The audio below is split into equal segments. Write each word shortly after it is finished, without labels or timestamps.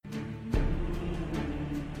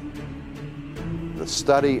The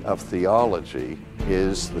study of theology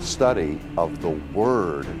is the study of the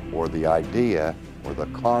word or the idea or the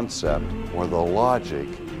concept or the logic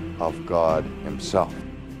of God himself.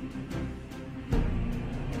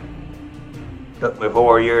 Took me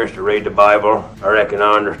 4 years to read the Bible. I reckon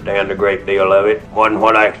I understand a great deal of it. Wasn't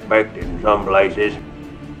what I expected in some places.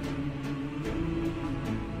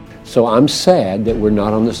 So I'm sad that we're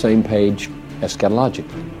not on the same page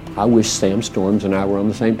eschatologically. I wish Sam Storms and I were on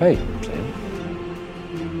the same page, Sam.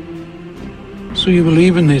 So you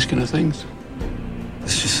believe in these kind of things?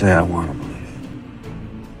 Let's just say I want to believe.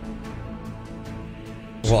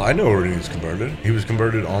 Well, I know where he was converted. He was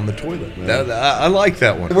converted on the toilet. I like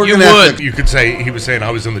that one. You would. You could say he was saying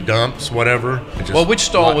I was in the dumps, whatever. Well, which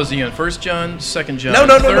stall was he in? 1 John, 2 John,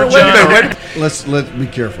 No, 3 wait a John? minute. Let's be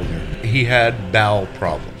careful here. He had bowel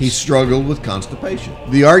problems. He struggled with constipation.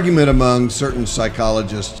 The argument among certain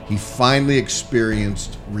psychologists, he finally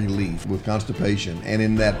experienced relief with constipation. And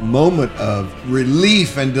in that moment of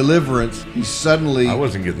relief and deliverance, he suddenly... I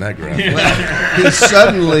wasn't getting that graphic. he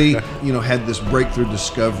suddenly, had this breakthrough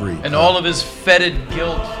discovery. And all of his fetid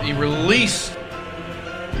guilt, he released.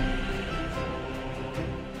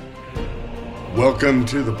 Welcome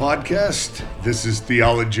to the podcast. This is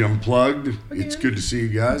Theology Unplugged. It's good to see you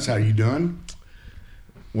guys. How you doing?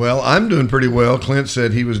 Well, I'm doing pretty well. Clint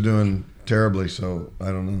said he was doing terribly, so I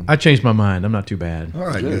don't know. I changed my mind. I'm not too bad. All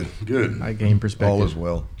right, Good. I gained perspective. All is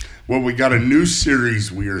well. Well, we got a new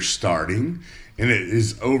series we are starting, and it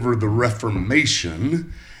is over the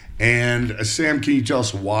Reformation. And Sam, can you tell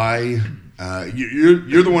us why?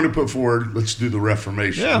 You're the one who put forward, let's do the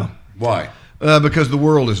Reformation. Yeah. Why? Because the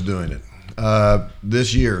world is doing it.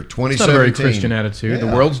 This year, 2017. It's not a very Christian attitude. Yeah.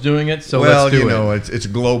 The world's doing it, so well, let's do it. It's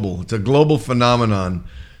global. It's a global phenomenon.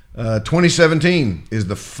 2017 is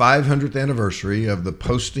the 500th anniversary of the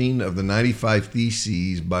posting of the 95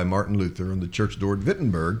 Theses by Martin Luther on the church door at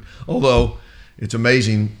Wittenberg. Although it's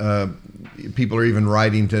amazing, people are even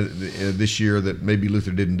writing to this year that maybe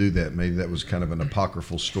Luther didn't do that. Maybe that was kind of an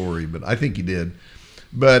apocryphal story, but I think he did.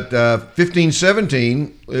 But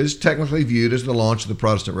 1517 is technically viewed as the launch of the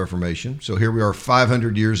Protestant Reformation. So here we are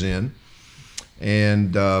 500 years in,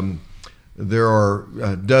 and there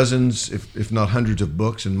are dozens, if not hundreds of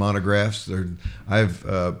books and monographs.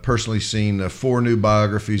 I've personally seen 4 new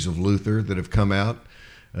biographies of Luther that have come out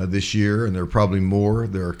this year, and there are probably more.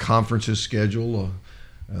 There are conferences scheduled.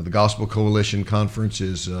 The Gospel Coalition Conference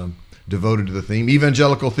is devoted to the theme.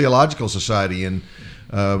 Evangelical Theological Society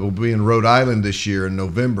will be in Rhode Island this year in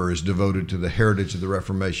November, is devoted to the heritage of the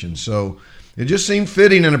Reformation. So it just seemed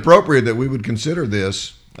fitting and appropriate that we would consider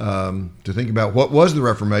this to think about what was the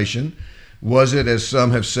Reformation. Was it, as some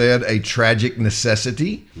have said, a tragic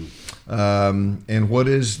necessity? And what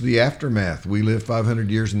is the aftermath? We live 500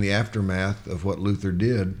 years in the aftermath of what Luther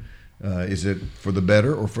did. Is it for the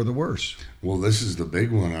better or for the worse? Well, this is the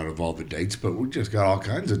big one out of all the dates, but we just got all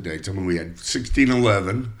kinds of dates. I mean, we had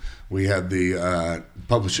 1611. We had the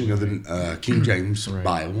publishing of the King James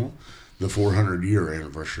Bible, the 400-year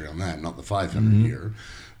anniversary on that, not the 500-year.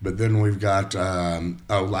 But then we've got,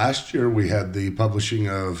 last year we had the publishing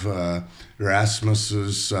of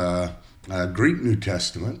Erasmus's Greek New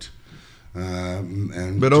Testament.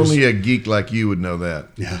 But only a geek like you would know that.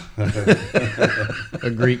 Yeah. A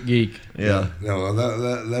Greek geek. Yeah. No,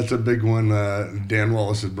 that's a big one. Dan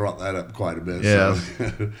Wallace had brought that up quite a bit. Yeah.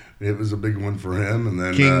 So it was a big one for him. And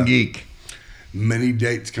then King Geek. Many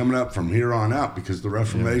dates coming up from here on out because the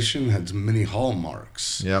Reformation had many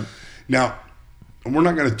hallmarks. Yep. Now, we're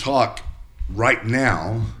not going to talk right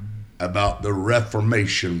now about the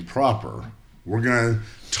Reformation proper. We're going to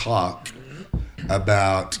talk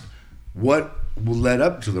about what led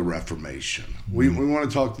up to the Reformation. We want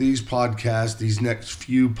to talk these next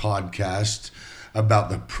few podcasts, about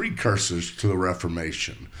the precursors to the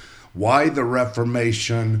Reformation. Why the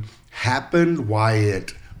Reformation happened, why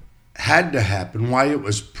it had to happen, why it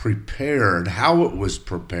was prepared, how it was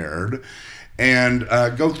prepared, and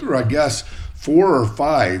go through, I guess, 4 or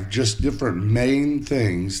 5 just different main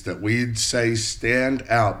things that we'd say stand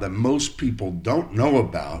out that most people don't know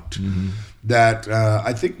about, that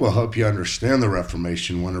I think will help you understand the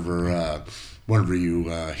Reformation whenever you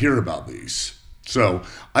hear about these. So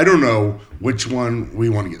I don't know which one we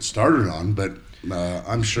want to get started on, but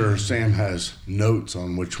I'm sure Sam has notes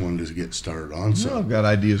on which one to get started on. So I've got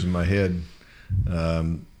ideas in my head.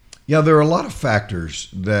 There are a lot of factors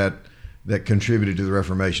that contributed to the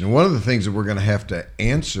Reformation. One of the things that we're going to have to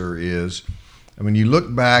answer is, you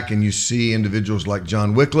look back and you see individuals like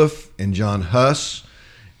John Wycliffe and John Huss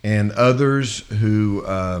and others who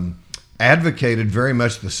advocated very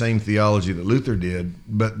much the same theology that Luther did,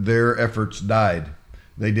 but their efforts died.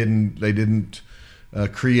 They didn't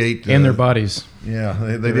create And their bodies. Yeah,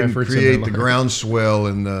 they Their didn't efforts create and the their groundswell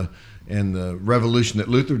and the revolution that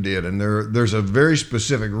Luther did. And there's a very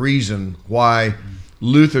specific reason why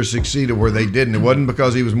Luther succeeded where they didn't. It wasn't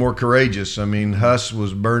because he was more courageous. I mean, Huss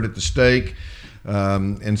was burned at the stake,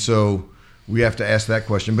 and so we have to ask that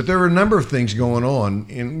question. But there are a number of things going on,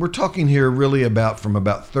 and we're talking here really from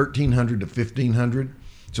about 1300 to 1500,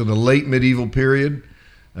 so the late medieval period.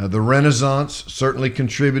 The Renaissance certainly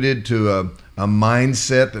contributed to a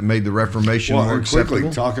mindset that made the Reformation more and acceptable.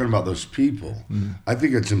 quickly, talking about those people, I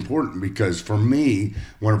think it's important because for me,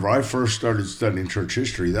 whenever I first started studying church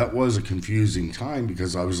history, that was a confusing time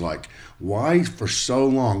because I was like, why for so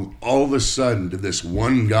long, all of a sudden, did this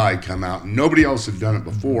one guy come out? Nobody else had done it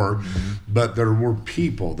before, but there were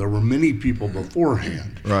many people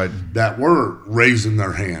beforehand that were raising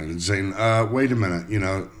their hand and saying, wait a minute,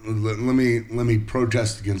 let me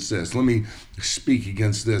protest against this. Let me speak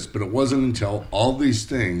against this. But it wasn't until all these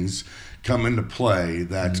things come into play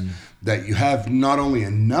that you have not only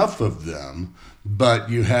enough of them,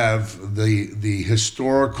 but you have the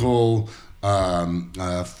historical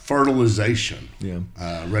fertilization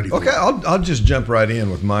ready for Okay, I'll just jump right in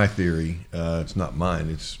with my theory. It's not mine,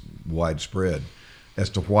 it's widespread, as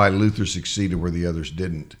to why Luther succeeded where the others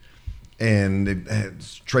didn't. And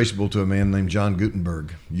it's traceable to a man named Johann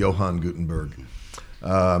Gutenberg.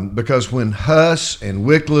 Because when Huss and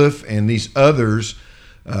Wycliffe and these others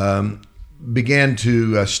began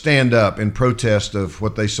to stand up in protest of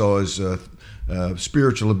what they saw as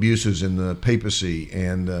spiritual abuses in the papacy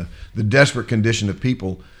and the desperate condition of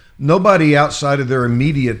people, nobody outside of their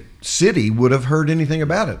immediate city would have heard anything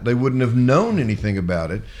about it. They wouldn't have known anything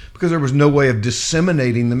about it because there was no way of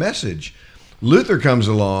disseminating the message. Luther comes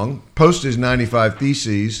along, posts his 95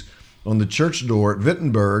 Theses on the church door at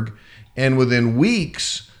Wittenberg, and within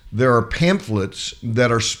weeks, there are pamphlets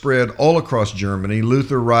that are spread all across Germany.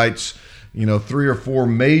 Luther writes, 3 or 4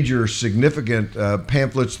 major significant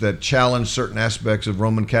pamphlets that challenge certain aspects of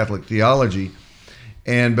Roman Catholic theology.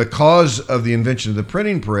 And because of the invention of the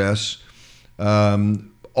printing press,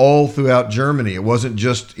 all throughout Germany, it wasn't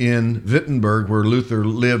just in Wittenberg where Luther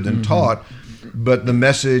lived and taught, but the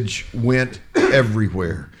message went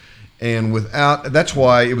everywhere. And that's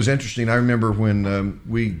why it was interesting. I remember when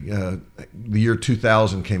the year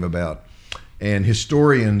 2000 came about, and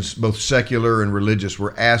historians, both secular and religious,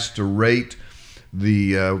 were asked to rate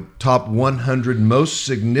the top 100 most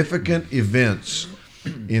significant events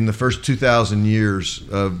in the first 2,000 years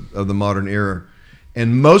of the modern era.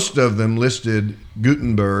 And most of them listed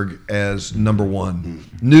Gutenberg as number one.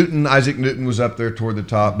 Isaac Newton was up there toward the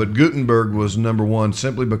top, but Gutenberg was number one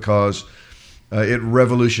simply because it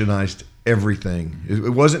revolutionized everything.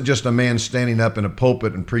 It wasn't just a man standing up in a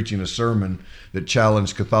pulpit and preaching a sermon that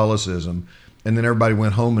challenged Catholicism, and then everybody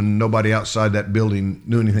went home and nobody outside that building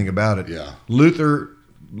knew anything about it. Yeah.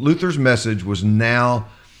 Luther's message was now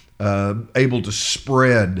able to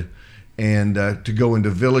spread and to go into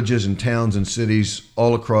villages and towns and cities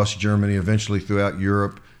all across Germany, eventually throughout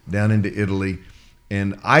Europe, down into Italy.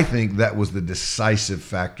 And I think that was the decisive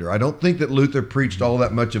factor. I don't think that Luther preached all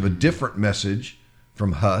that much of a different message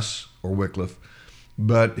from Huss or Wycliffe,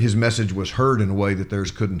 but his message was heard in a way that theirs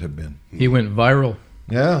couldn't have been. He went viral,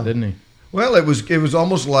 didn't he? Well, it was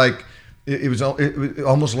almost like it was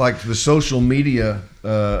almost like the social media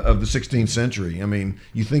of the 16th century. I mean,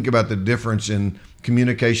 you think about the difference in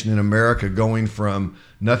communication in America going from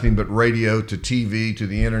nothing but radio to TV to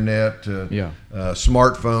the internet to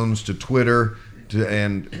smartphones to Twitter.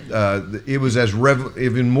 It was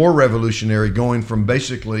even more revolutionary going from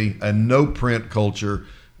basically a no-print culture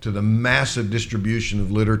to the massive distribution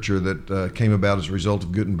of literature that came about as a result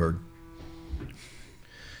of Gutenberg.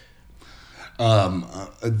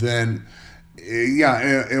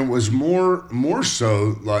 It was more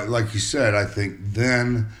so like you said, I think,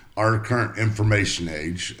 than our current information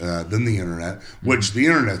age, than the internet, which the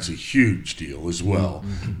internet's a huge deal as well.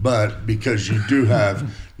 But because you do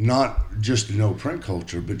have not just a no print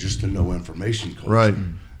culture, but just a no information culture. Right.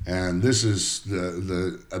 And this is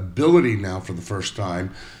the ability now for the first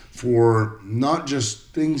time for not just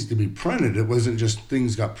things to be printed. It wasn't just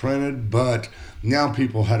things got printed, but now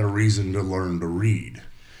people had a reason to learn to read.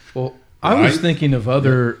 Well, I was thinking of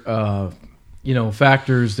other,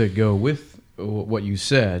 factors that go with what you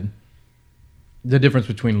said. The difference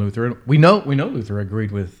between Luther, we know Luther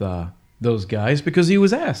agreed with those guys because he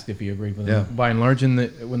was asked if he agreed with them. By and large,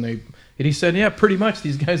 he said, yeah, pretty much.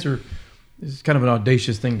 These guys are. This is kind of an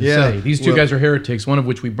audacious thing to say. These two guys are heretics, one of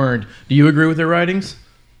which we burned. Do you agree with their writings?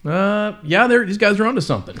 These guys are onto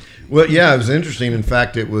something. Well, yeah, it was interesting. In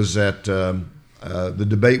fact, it was at the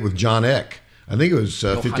debate with John Eck. I think it was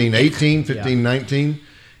 1518, 1519.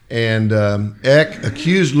 And Eck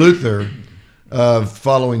accused Luther of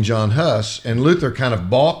following John Huss, and Luther kind of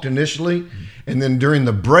balked initially. And then during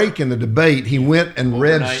the break in the debate, he went and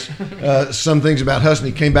read some things about Huss, and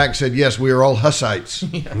he came back and said, yes, we are all Hussites.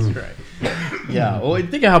 Yeah, that's right. Yeah, well,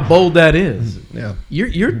 think of how bold that is. Yeah.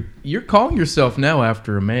 You're calling yourself now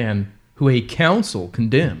after a man who a council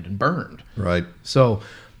condemned and burned. Right. So,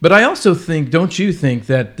 but I also think, don't you think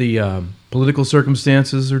that the political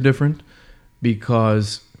circumstances are different?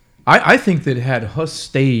 Because I think that had Huss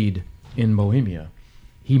stayed in Bohemia,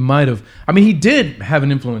 he might have. I mean, he did have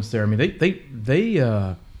an influence there. I mean, they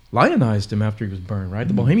lionized him after he was burned, right?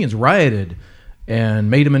 The Bohemians rioted and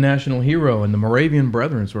made him a national hero, and the Moravian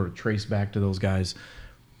Brethren sort of traced back to those guys.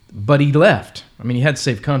 But he left. I mean, he had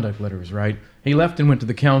safe conduct letters, right? He left and went to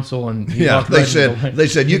the council, and they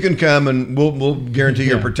said you can come and we'll guarantee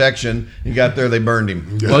your protection. He got there, they burned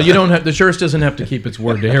him. Yeah. Well, you don't have. The church doesn't have to keep its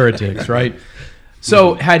word to heretics, right?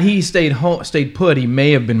 So had he stayed put, he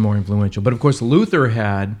may have been more influential. But of course, Luther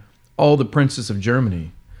had all the princes of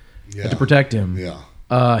Germany to protect him.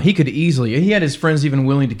 Yeah. He could easily. He had his friends even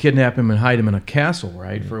willing to kidnap him and hide him in a castle,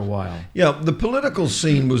 right, for a while. Yeah, the political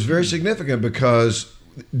scene was very significant because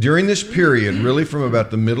during this period, really from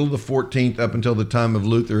about the middle of the 14th up until the time of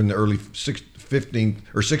Luther in the early 15th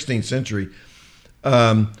or 16th century,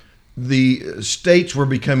 the states were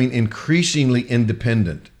becoming increasingly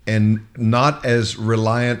independent and not as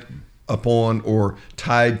reliant upon or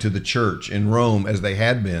tied to the church in Rome as they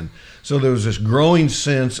had been. So there was this growing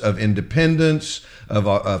sense of independence,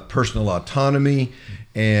 of personal autonomy,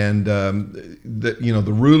 and the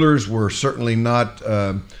rulers were certainly not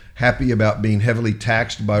happy about being heavily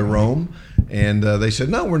taxed by Rome, and they said,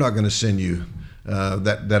 no, we're not going to send you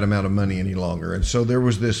that amount of money any longer. And so there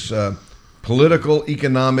was this political,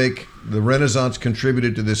 economic. The Renaissance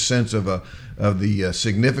contributed to this sense of the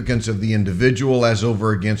significance of the individual as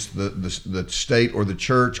over against the state or the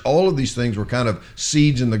church. All of these things were kind of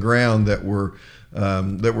seeds in the ground that were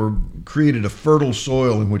created a fertile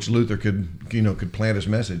soil in which Luther could plant his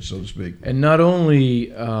message, so to speak. And not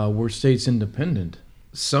only were states independent,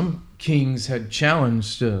 some kings had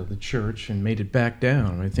challenged the church and made it back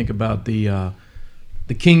down. I think about the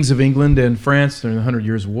kings of England and France during the 100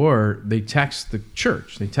 Years' War. They taxed the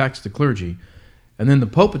church, they taxed the clergy. And then the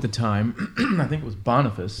Pope at the time, I think it was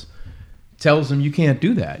Boniface, tells them you can't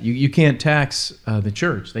do that. You can't tax the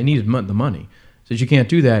church. They needed the money. Says you can't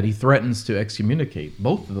do that. He threatens to excommunicate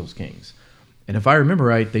both of those kings. And if I remember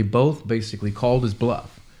right, they both basically called his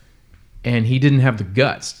bluff. And he didn't have the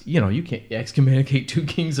guts. You can't excommunicate two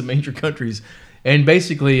kings of major countries. And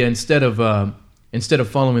basically, instead of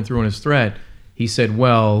following through on his threat, he said,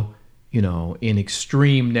 well, in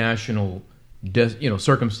extreme national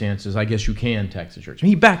circumstances, I guess you can tax the church. I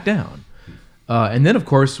mean, he backed down. And then, of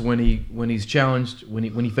course, when he's challenged, when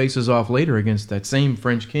he faces off later against that same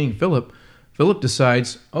French king, Philip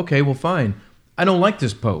decides, okay, well, fine. I don't like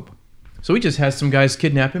this pope. So he just has some guys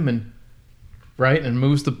kidnap him and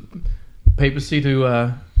moves the papacy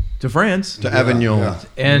to France. To Avignon.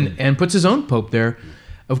 And puts his own pope there.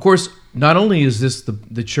 Of course, not only is this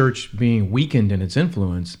the church being weakened in its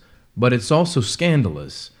influence, but it's also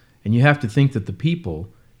scandalous. And you have to think that the people,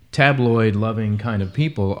 tabloid-loving kind of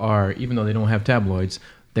people, are, even though they don't have tabloids,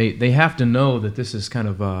 they have to know that this is kind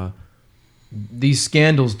of these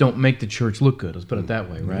scandals don't make the church look good. Let's put it that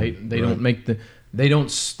way, right? They don't make they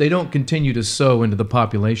don't continue to sow into the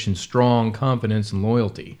population strong confidence and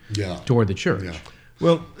loyalty toward the church. Yeah.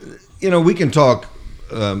 Well, we can talk.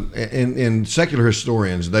 In secular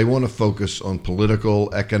historians, they want to focus on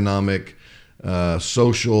political, economic,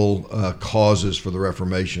 social causes for the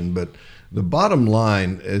Reformation, but the bottom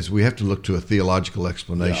line is we have to look to a theological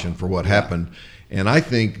explanation for what happened. And I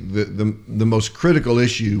think the most critical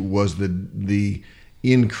issue was the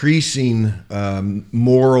increasing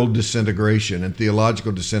moral disintegration and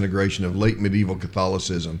theological disintegration of late medieval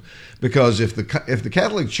Catholicism. Because if the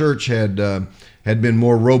Catholic Church had been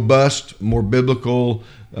more robust, more biblical,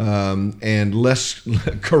 and less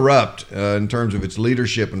corrupt in terms of its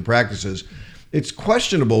leadership and practices, it's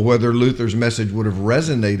questionable whether Luther's message would have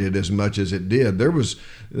resonated as much as it did. There was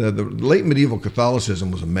the late medieval Catholicism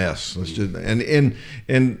was a mess.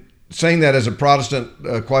 And saying that as a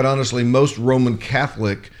Protestant, quite honestly, most Roman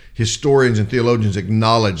Catholic historians and theologians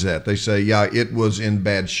acknowledge that. They say, yeah, it was in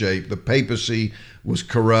bad shape. The papacy was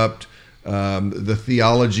corrupt. The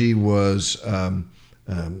theology was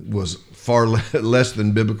far less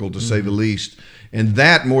than biblical, to say the least. And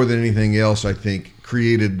that, more than anything else, I think,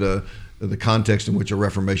 created the context in which a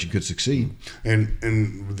Reformation could succeed.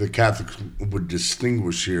 And the Catholics would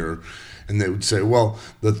distinguish here and they would say, well,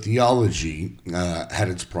 the theology had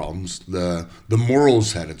its problems, the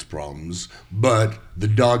morals had its problems, but the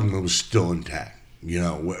dogma was still intact.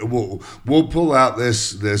 We'll pull out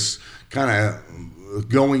this kind of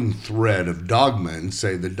going thread of dogma and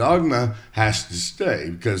say the dogma has to stay,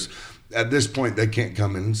 because at this point they can't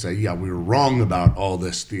come in and say, yeah, we were wrong about all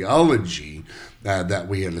this theology that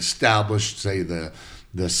we had established, say the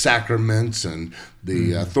sacraments and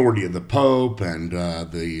the authority of the Pope and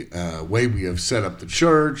the way we have set up the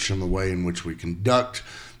church and the way in which we conduct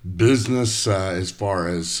business as far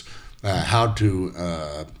as how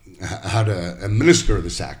to administer the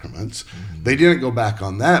sacraments. They didn't go back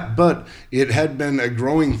on that, but it had been a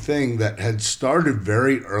growing thing that had started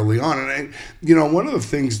very early on. And one of the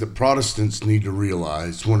things that Protestants need to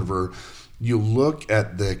realize whenever you look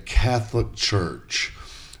at the Catholic Church,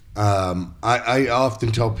 I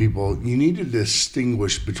often tell people you need to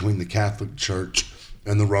distinguish between the Catholic Church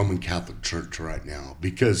and the Roman Catholic Church right now,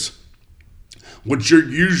 because what you're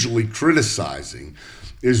usually criticizing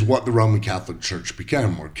is what the Roman Catholic Church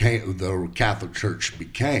became, or the Catholic Church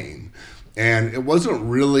became. And it wasn't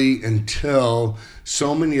really until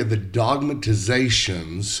so many of the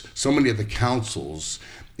dogmatizations, so many of the councils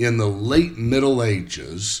in the late Middle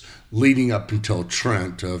Ages, leading up until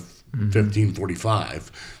Trent of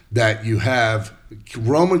 1545, that you have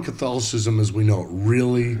Roman Catholicism as we know it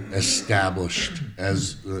really established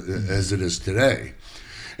as it is today.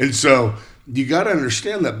 And so you got to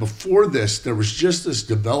understand that before this, there was just this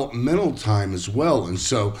developmental time as well. And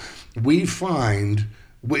so we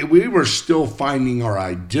were still finding our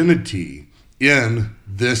identity in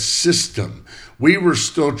this system. We were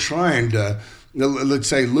still trying to, let's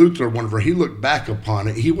say Luther, whenever he looked back upon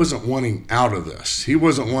it, he wasn't wanting out of this. He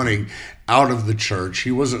wasn't wanting out of the church.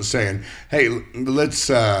 He wasn't saying, hey, let's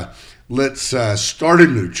start a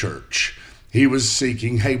new church. He was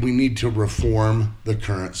seeking, hey, we need to reform the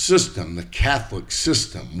current system, the Catholic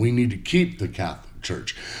system. We need to keep the Catholic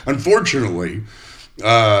Church. Unfortunately,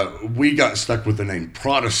 we got stuck with the name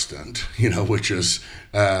Protestant, which is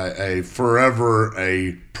forever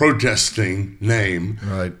a protesting name.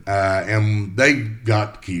 Right. And they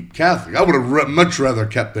got to keep Catholic. I would have much rather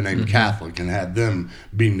kept the name Catholic and had them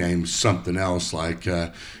be named something else like,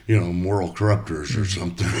 moral corrupters or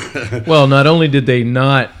something. Well, not only did they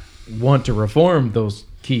not want to reform those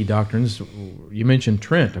key doctrines, you mentioned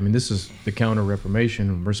Trent. I mean, this is the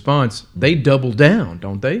Counter-Reformation response. They double down,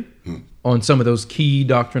 don't they, on some of those key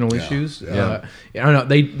doctrinal issues? I don't know.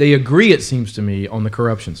 They agree, it seems to me, on the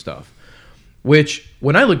corruption stuff, which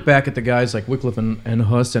when I look back at the guys like Wycliffe and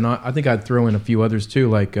Huss, and I think I'd throw in a few others too,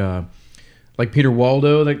 like Peter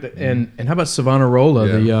Waldo, and how about Savonarola,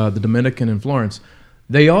 the Dominican in Florence.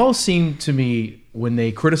 They all seem to me, when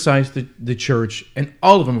they criticize the church, and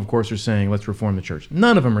all of them, of course, are saying, let's reform the church.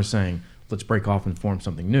 None of them are saying, let's break off and form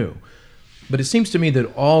something new. But it seems to me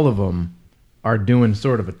that all of them are doing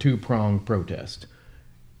sort of a two-pronged protest.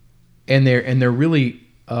 And they're really,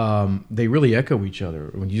 they really echo each other.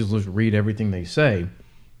 When you just read everything they say,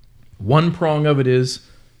 one prong of it is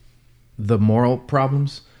the moral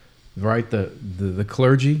problems. Right, the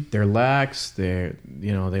clergy, they're lax. They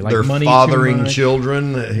like they're money. They're fathering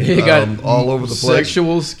children. They got all over the place.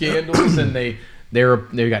 Sexual scandals, and they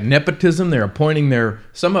got nepotism. They're appointing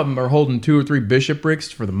some of them are holding 2 or 3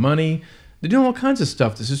 bishoprics for the money. They're doing all kinds of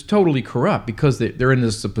stuff. This is totally corrupt because they're in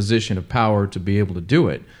this position of power to be able to do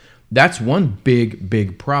it. That's one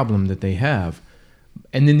big problem that they have.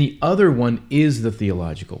 And then the other one is the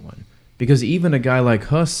theological one, because even a guy like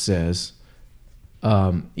Huss says.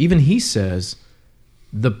 Even he says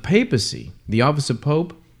the papacy, the office of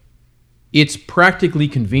Pope, it's practically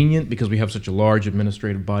convenient because we have such a large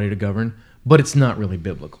administrative body to govern, but it's not really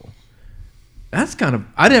biblical. That's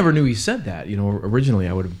I never knew he said that. Originally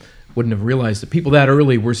I wouldn't have realized that people that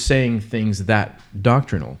early were saying things that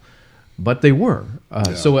doctrinal, but they were.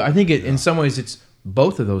 So I think in some ways it's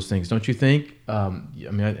both of those things, don't you think?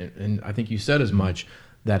 And I think you said as much,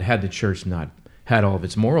 that had the church not had all of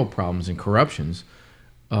its moral problems and corruptions,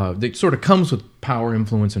 that sort of comes with power,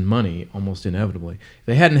 influence, and money almost inevitably. If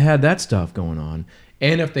they hadn't had that stuff going on,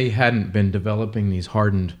 and if they hadn't been developing these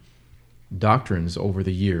hardened doctrines over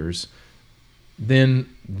the years, then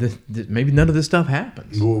maybe none of this stuff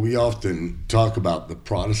happens. Well, we often talk about the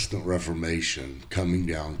Protestant Reformation coming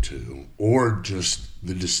down to, or just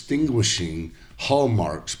the distinguishing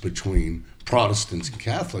hallmarks between Protestants and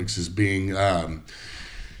Catholics as being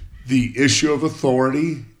the issue of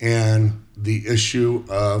authority and the issue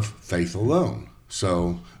of faith alone.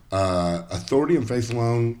 So authority and faith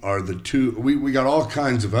alone are the two. We got all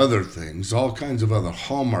kinds of other things, all kinds of other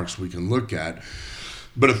hallmarks we can look at.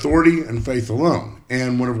 but authority and faith alone.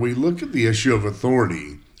 And whenever we look at the issue of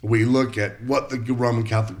authority, we look at what the Roman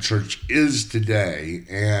Catholic Church is today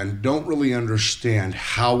and don't really understand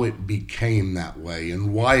how it became that way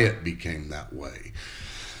and why it became that way.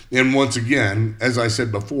 And once again, as I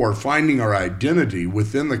said before, finding our identity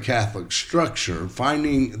within the Catholic structure,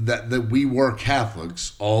 finding that we were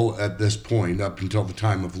Catholics all at this point up until the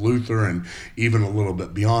time of Luther and even a little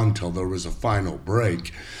bit beyond till there was a final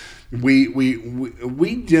break, we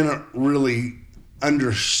didn't really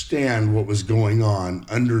understand what was going on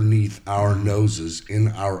underneath our noses in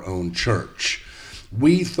our own church.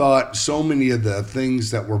 We thought so many of the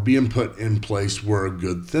things that were being put in place were a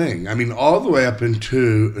good thing. I mean, all the way up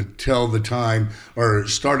until the time, or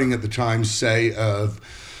starting at the time, say, of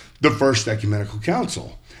the First Ecumenical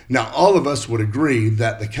Council. Now, all of us would agree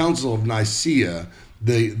that the Council of Nicaea,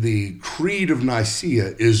 the Creed of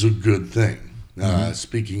Nicaea, is a good thing.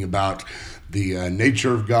 Speaking about the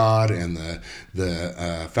nature of God and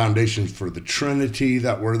the foundations for the Trinity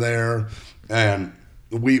that were there, and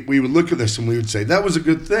we would look at this and we would say that was a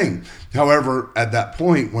good thing. However, at that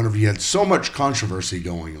point, whenever you had so much controversy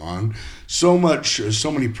going on, so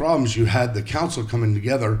many problems, you had the council coming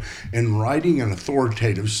together and writing an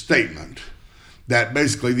authoritative statement that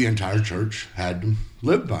basically the entire church had to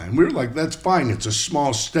live by. And we were like, that's fine. It's a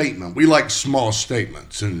small statement. We like small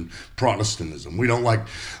statements in Protestantism. We don't like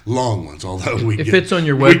long ones, although it fits on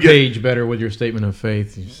your webpage better with your statement of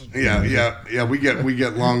faith. Yeah. We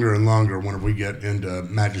get longer and longer whenever we get into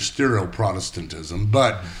magisterial Protestantism.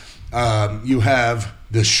 But you have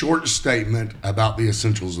the short statement about the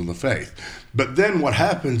essentials of the faith. But then what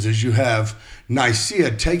happens is you have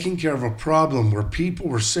Nicaea taking care of a problem where people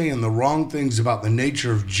were saying the wrong things about the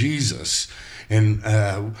nature of Jesus and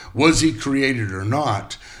was he created or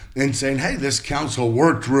not, and saying, hey, this council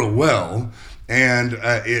worked real well and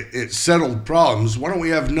it settled problems. Why don't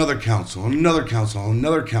we have another council, another council,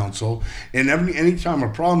 another council? And anytime a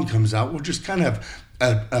problem comes out, we'll just kind of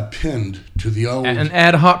append to the old... An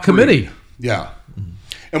ad hoc committee. Yeah.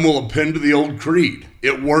 And we'll append to the old creed.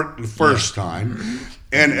 It worked the first time.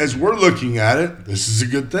 And as we're looking at it, this is a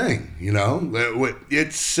good thing, you know.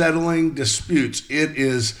 It's settling disputes. It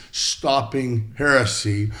is stopping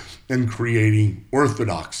heresy and creating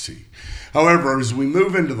orthodoxy. However, as we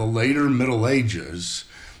move into the later Middle Ages,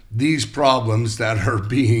 these problems that are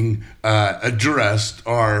being addressed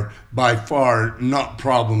are by far not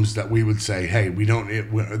problems that we would say, hey,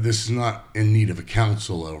 this is not in need of a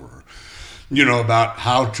council over. You know, about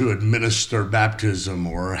how to administer baptism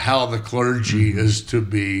or how the clergy is to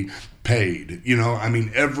be paid. You know, I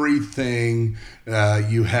mean, everything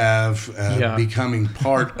you have becoming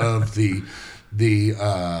part of the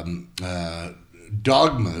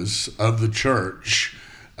dogmas of the church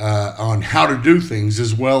on how to do things,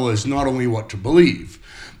 as well as not only what to believe.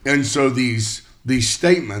 And so these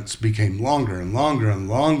statements became longer and longer and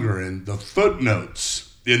longer, and the footnotes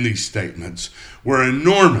in these statements were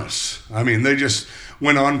enormous. I mean, they just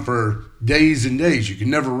went on for days and days. You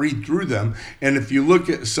can never read through them. And if you look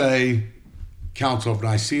at, say, Council of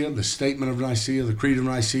Nicaea, the Statement of Nicaea, the Creed of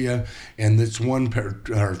Nicaea, and it's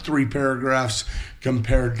 3 paragraphs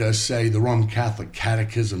compared to, say, the Roman Catholic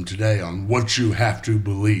Catechism today on what you have to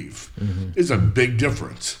believe, is a big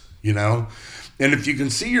difference, you know? And if you can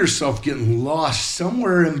see yourself getting lost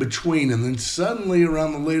somewhere in between, and then suddenly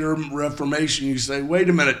around the later Reformation, you say, wait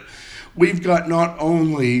a minute, we've got not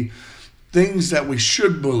only things that we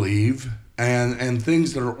should believe and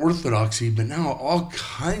things that are orthodoxy, but now all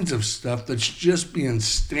kinds of stuff that's just being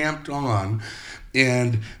stamped on,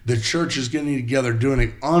 and the church is getting together doing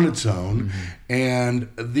it on its own. And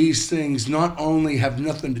these things not only have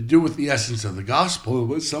nothing to do with the essence of the gospel,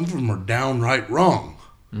 but some of them are downright wrong.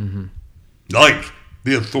 Like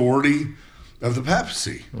the authority of the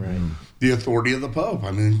papacy, the authority of the Pope.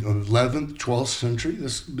 I mean, 11th, 12th century,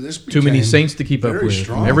 this became too many saints to keep up with.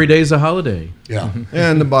 Strong. Every day is a holiday. Yeah.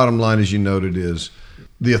 And the bottom line, as you noted, is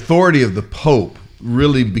the authority of the Pope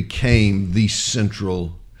really became the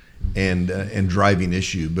central and driving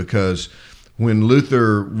issue, because when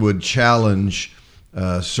Luther would challenge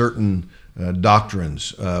certain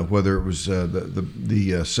doctrines, whether it was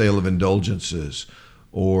the sale of indulgences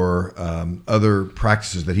or other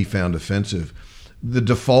practices that he found offensive, the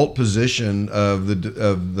default position of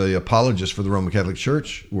the apologists for the Roman Catholic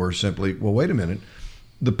Church were simply, well, wait a minute,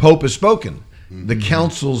 the Pope has spoken. The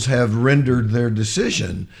councils have rendered their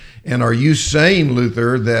decision. And are you saying,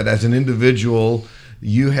 Luther, that as an individual,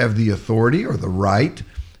 you have the authority or the right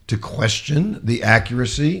to question the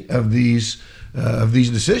accuracy of these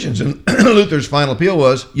decisions? And Luther's final appeal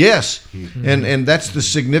was yes. And that's the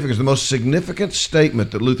significance. The most significant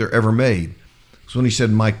statement that Luther ever made So when he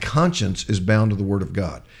said, my conscience is bound to the Word of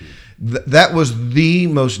God. That was the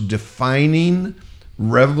most defining,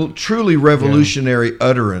 truly revolutionary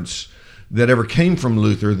utterance that ever came from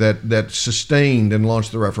Luther that sustained and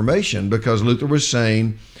launched the Reformation, because Luther was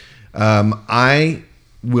saying, I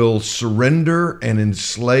will surrender and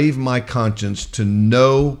enslave my conscience to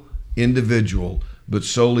no individual, but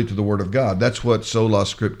solely to the Word of God. That's what sola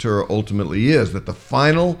scriptura ultimately is, that the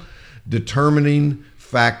final determining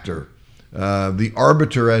factor, the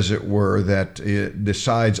arbiter, as it were, that it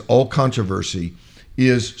decides all controversy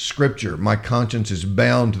is Scripture. My conscience is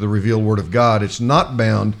bound to the revealed Word of God. It's not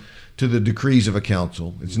bound to the decrees of a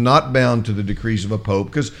council. It's not bound to the decrees of a pope,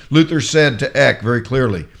 because Luther said to Eck very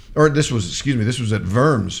clearly, or this was at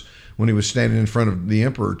Worms when he was standing in front of the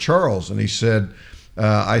Emperor Charles, and he said,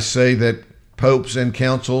 I say that popes and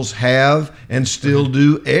councils have and still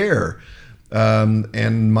do err,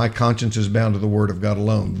 and my conscience is bound to the Word of God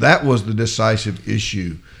alone. That was the decisive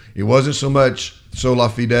issue. It wasn't so much sola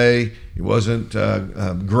fide, it wasn't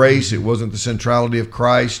grace, it wasn't the centrality of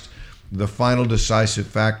Christ. The final decisive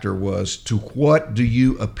factor was, to what do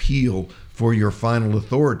you appeal for your final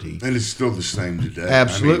authority? And it's still the same today.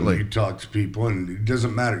 Absolutely. I mean, you talk to people, and it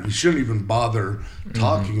doesn't matter. You shouldn't even bother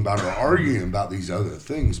talking about or arguing about these other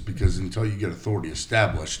things, because until you get authority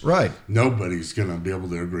established, right, nobody's going to be able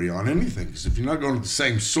to agree on anything. Because if you're not going to the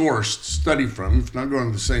same source to study from, if you're not going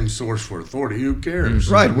to the same source for authority, who cares?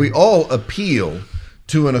 Right. We all appeal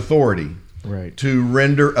to an authority, right, to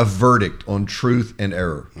render a verdict on truth and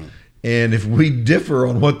error. And if we differ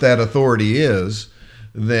on what that authority is,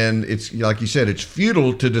 then it's, like you said, it's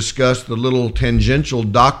futile to discuss the little tangential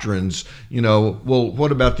doctrines. Well,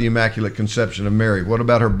 what about the Immaculate Conception of Mary? What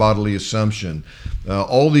about her bodily assumption?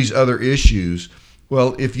 All these other issues.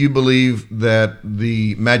 Well, if you believe that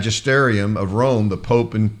the magisterium of Rome, the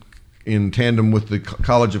Pope in tandem with the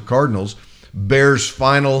College of Cardinals, bears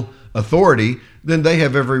final authority, then they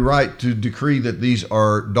have every right to decree that these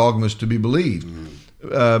are dogmas to be believed.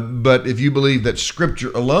 But if you believe that Scripture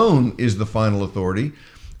alone is the final authority,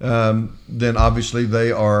 then obviously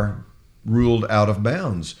they are ruled out of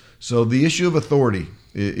bounds. So the issue of authority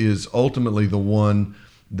is ultimately the one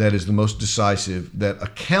that is the most decisive, that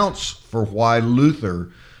accounts for why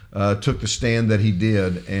Luther took the stand that he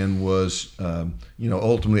did and was,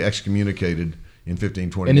 ultimately excommunicated in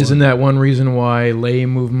 1521. And isn't that one reason why lay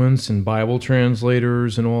movements and Bible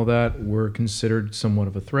translators and all that were considered somewhat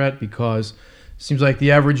of a threat? Because seems like the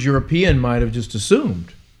average European might have just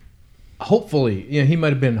assumed, hopefully, he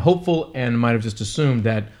might have been hopeful and might have just assumed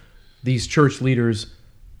that these church leaders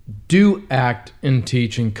do act and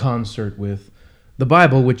teach in concert with the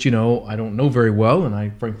Bible, which, I don't know very well, and I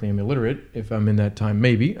frankly am illiterate if I'm in that time,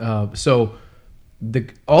 maybe. So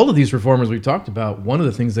all of these reformers we talked about, one of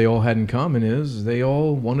the things they all had in common is they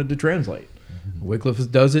all wanted to translate.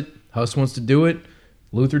 Wycliffe does it, Huss wants to do it,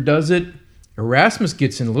 Luther does it. Erasmus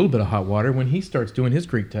gets in a little bit of hot water when he starts doing his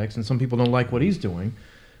Greek text, and some people don't like what he's doing.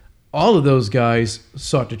 All of those guys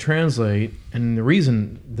sought to translate, and the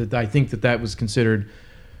reason that I think that was considered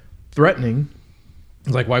threatening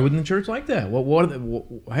is like, why wouldn't the church like that?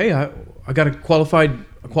 Hey, I got a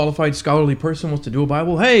qualified scholarly person wants to do a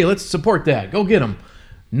Bible. Hey, let's support that. Go get them.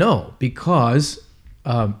 No, because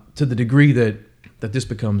to the degree that this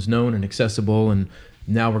becomes known and accessible, and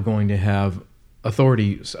now we're going to have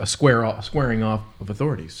authority, a squaring off of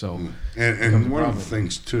authority. So, and one of the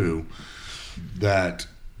things too that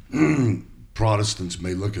Protestants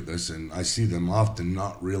may look at this, and I see them often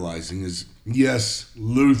not realizing, is yes,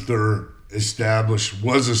 Luther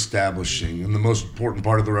was establishing, and the most important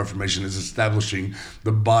part of the Reformation is establishing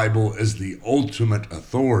the Bible as the ultimate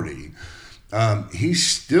authority. He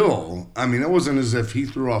still, it wasn't as if he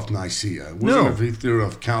threw off Nicaea. It wasn't as if he threw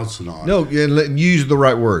off Chalcedon. No, use the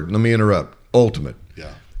right word. Let me interrupt. Ultimate.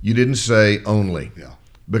 Yeah. You didn't say only. Yeah.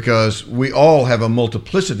 Because we all have a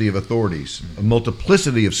multiplicity of authorities, a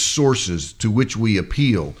multiplicity of sources to which we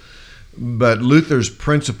appeal. But Luther's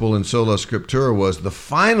principle in sola scriptura was the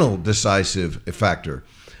final decisive factor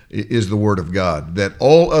is the Word of God, that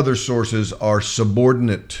all other sources are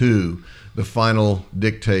subordinate to the final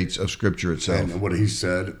dictates of Scripture itself. And what he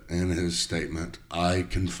said in his statement, I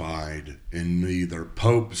confide in neither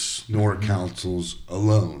popes nor councils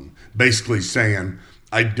alone. Basically saying,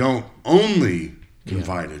 I don't only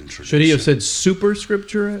confide in tradition. Should he have said super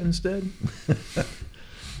scriptura instead?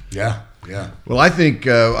 Yeah. Well, I think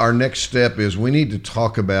our next step is we need to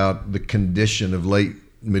talk about the condition of late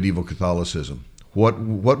medieval Catholicism. What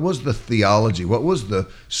was the theology? What was the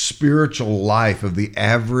spiritual life of the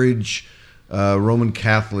average Roman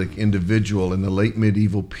Catholic individual in the late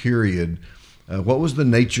medieval period? What was the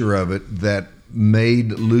nature of it that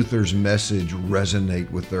made Luther's message resonate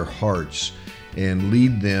with their hearts and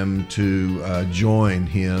lead them to join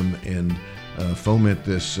him and foment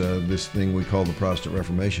this thing we call the Protestant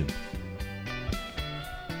Reformation.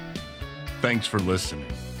 Thanks for listening.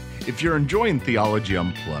 If you're enjoying Theology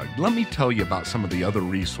Unplugged, let me tell you about some of the other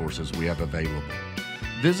resources we have available.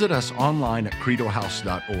 Visit us online at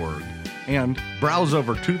credohouse.org and browse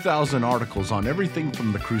over 2,000 articles on everything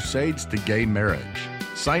from the Crusades to gay marriage.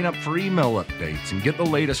 Sign up for email updates and get the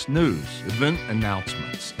latest news, event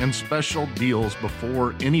announcements, and special deals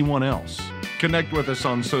before anyone else. Connect with us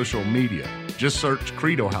on social media. Just search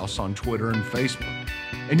Credo House on Twitter and Facebook.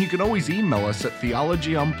 And you can always email us at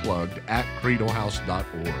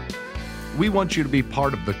theologyunplugged@credohouse.org. We want you to be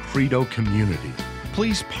part of the Credo community.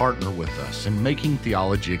 Please partner with us in making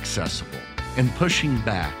theology accessible and pushing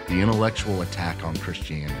back the intellectual attack on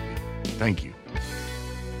Christianity. Thank you.